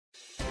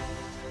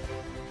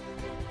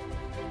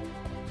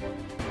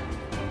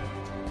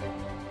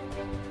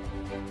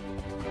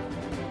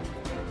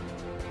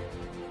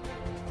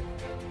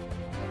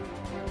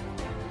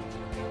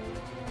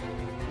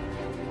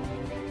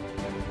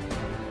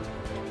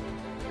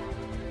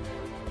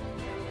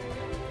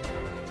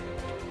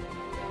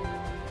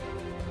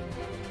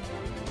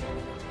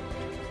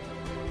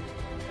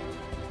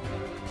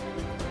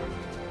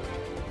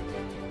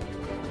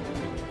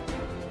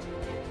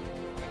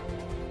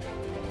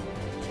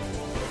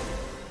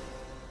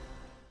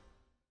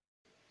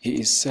He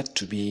is said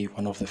to be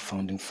one of the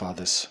founding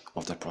fathers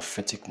of the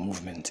prophetic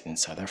movement in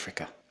South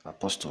Africa.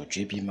 Apostle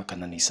J.B.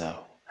 Makananisa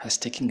has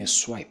taken a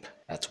swipe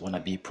at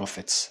wannabe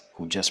prophets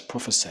who just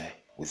prophesy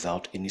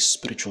without any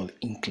spiritual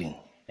inkling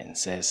and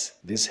says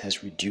this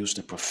has reduced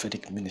the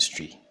prophetic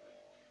ministry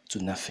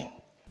to nothing.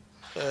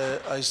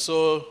 I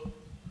saw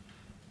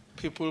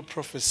people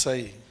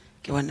prophesying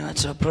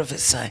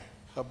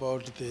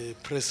about the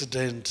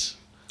president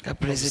of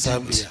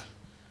Zambia.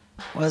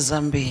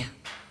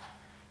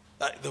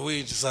 The way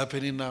it is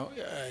happening now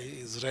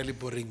is really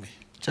boring me.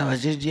 I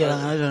have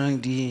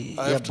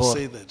to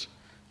say that.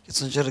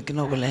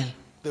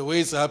 The way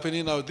it's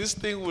happening now, this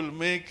thing will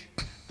make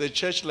the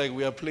church like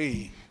we are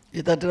playing.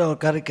 It's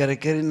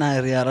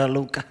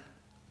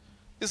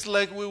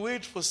like we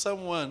wait for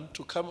someone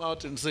to come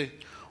out and say,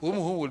 whom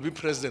will be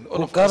president?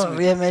 All of us we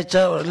begin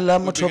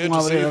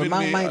to say, even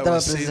me, I will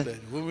say that.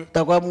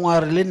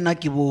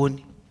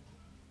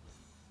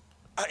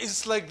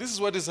 It's like this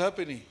is what is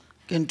happening.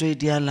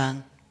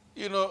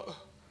 You know,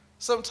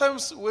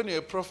 sometimes when you're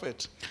a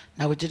prophet,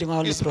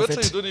 it's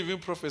better you don't even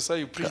prophesy,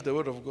 you preach the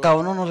word of God.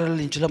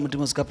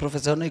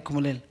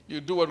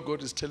 You do what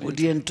God is telling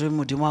you.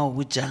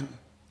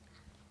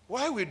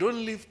 Why we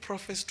don't leave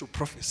prophets to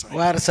prophesy?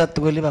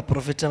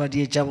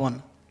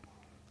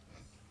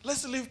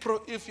 Let's leave,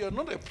 if you're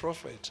not a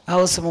prophet,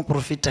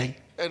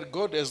 and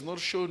God has not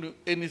shown you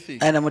anything,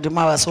 close your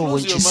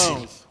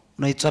mouth.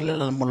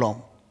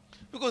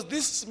 Because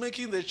this is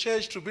making the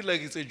church to be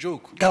like it's a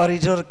joke.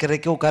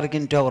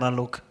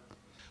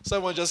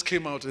 Someone just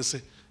came out and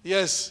said,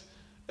 yes,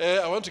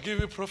 I want to give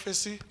you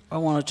prophecy.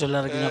 God show me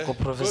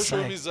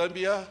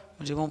Zambia.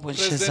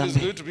 President is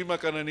going to be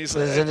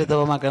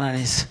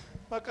Makananisa.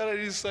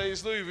 Makananisa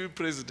is not even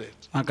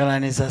president.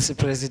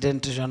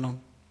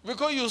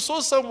 Because you saw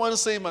someone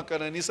say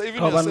Makananisa,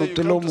 even you say you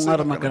come to say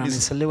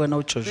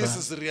Makananisa. This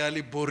is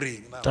really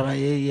boring now.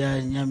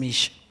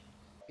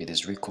 It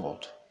is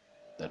recalled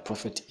that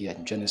Prophet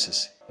Ian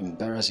Genesis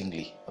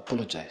embarrassingly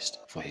apologized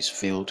for his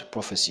failed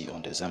prophecy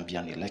on the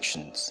Zambian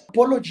elections.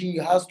 Apology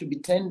has to be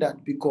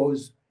tendered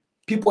because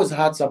people's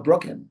hearts are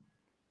broken.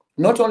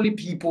 Not only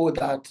people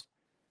that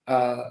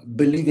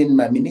believe in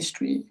my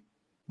ministry,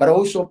 but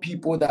also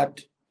people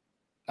that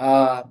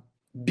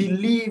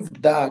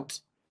believe that,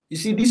 you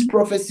see, this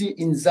prophecy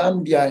in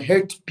Zambia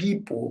hurt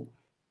people.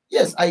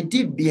 Yes, I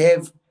did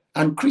behave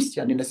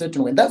unchristian in a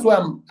certain way. That's why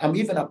I'm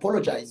even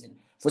apologizing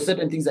for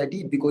certain things I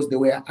did, because they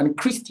were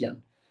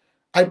unchristian.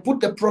 I put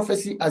the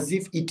prophecy as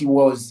if it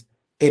was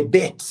a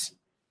bet.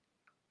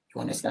 You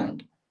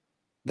understand?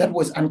 That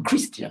was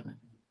unchristian.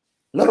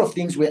 A lot of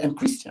things were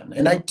unchristian.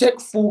 And I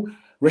take full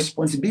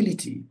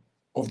responsibility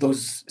of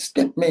those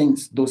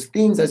statements, those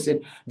things I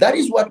said. That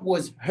is what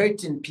was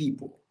hurting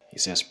people. He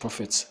says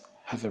prophets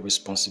have a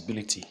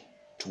responsibility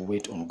to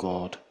wait on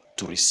God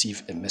to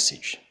receive a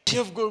message.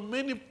 You've got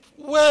many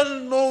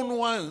well-known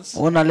ones.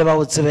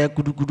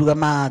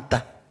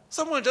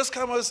 Someone just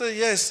come out and say,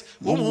 yes,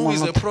 whom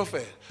is a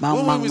prophet?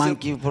 Whom is going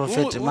to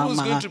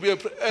be a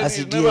prophet? And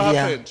it never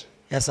happened.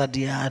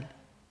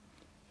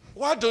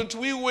 Why don't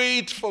we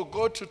wait for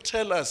God to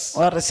tell us?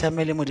 What's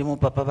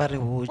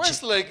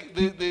like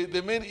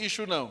the main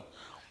issue now?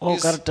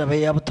 It's no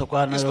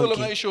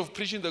longer an issue of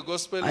preaching the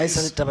gospel.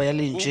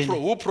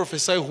 Who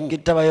prophesy who?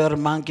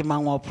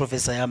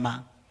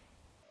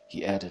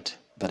 He added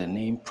that the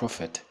name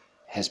prophet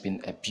has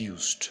been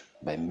abused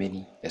by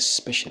many,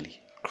 especially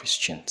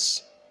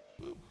Christians.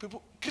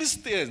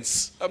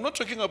 Christians. I'm not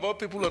talking about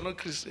people who are not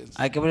Christians.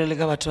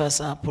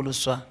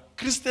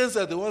 Christians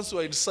are the ones who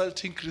are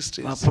insulting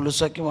Christians. You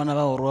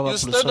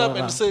stand up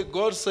and say,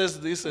 God says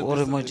this and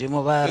this.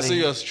 They say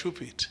you are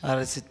stupid.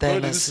 God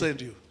didn't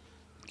send you.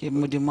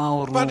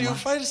 But you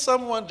find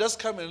someone just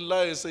come and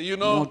lie and say, you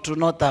know,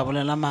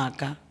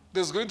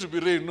 there's going to be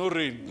rain, no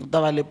rain.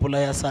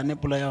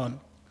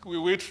 We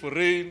wait for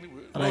rain,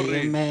 no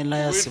rain. We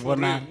wait for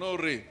rain, no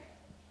rain.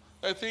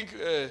 I think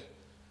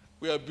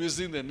we are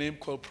abusing the name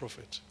called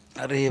prophet.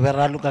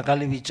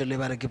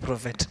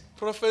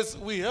 Prophets,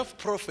 we have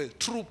prophets,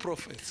 true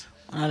prophets.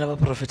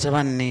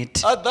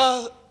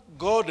 Other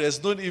God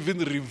has not even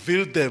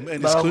revealed them,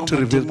 and is going to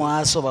reveal them.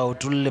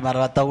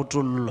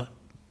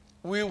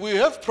 We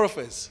have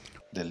prophets.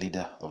 The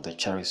leader of the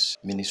Charis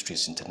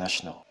Ministries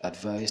International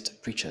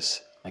advised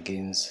preachers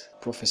against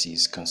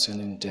prophecies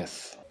concerning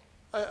death.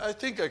 I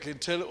think I can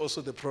tell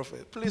also the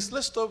prophet, please,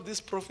 let's stop this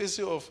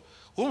prophecy of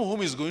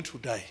whom is going to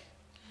die.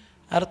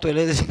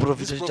 This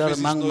prophecy is not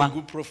a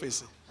good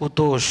prophecy. Well,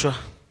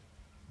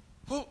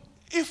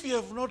 if you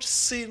have not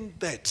seen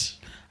that,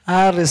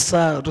 allow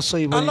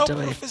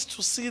prophets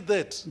to see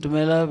that.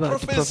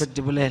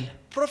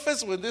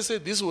 Prophets, when they say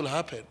this will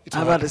happen, it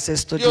will happen.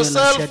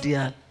 Yourself,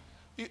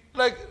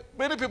 like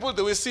many people,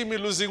 they will see me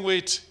losing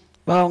weight.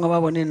 Now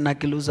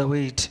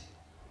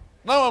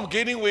I'm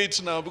gaining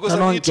weight now because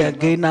I'm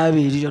eating now.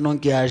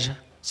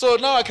 So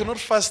now I cannot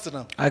fast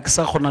now. If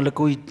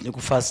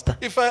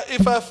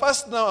I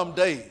fast now, I'm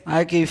dying. Yeah,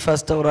 I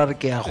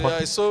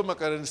saw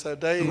Makananisa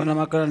dying.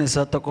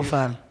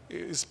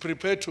 He's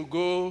prepared to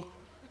go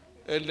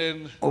And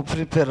then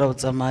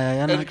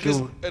and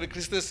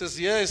Christ says,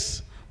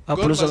 yes,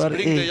 God must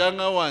bring the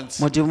younger ones.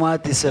 Who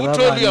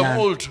told you I'm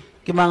old?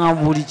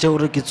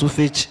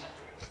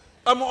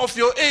 I'm of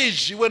your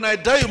age. When I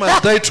die, you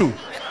must die too.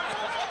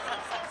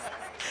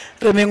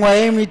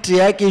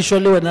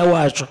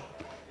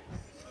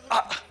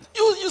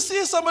 You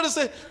see somebody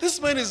say,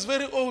 this man is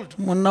very old.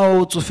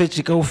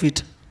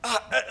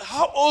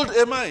 How old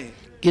am I?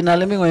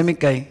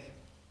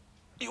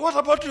 What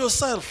about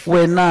yourself?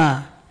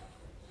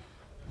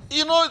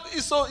 You know,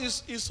 it's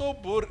so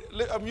boring.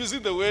 I'm using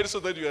the word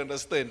so that you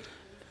understand.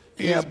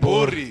 It's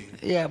boring.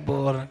 Yeah,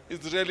 boring.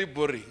 It's really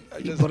boring.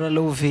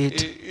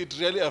 It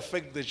really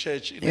affects the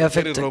church in a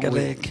very wrong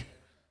way.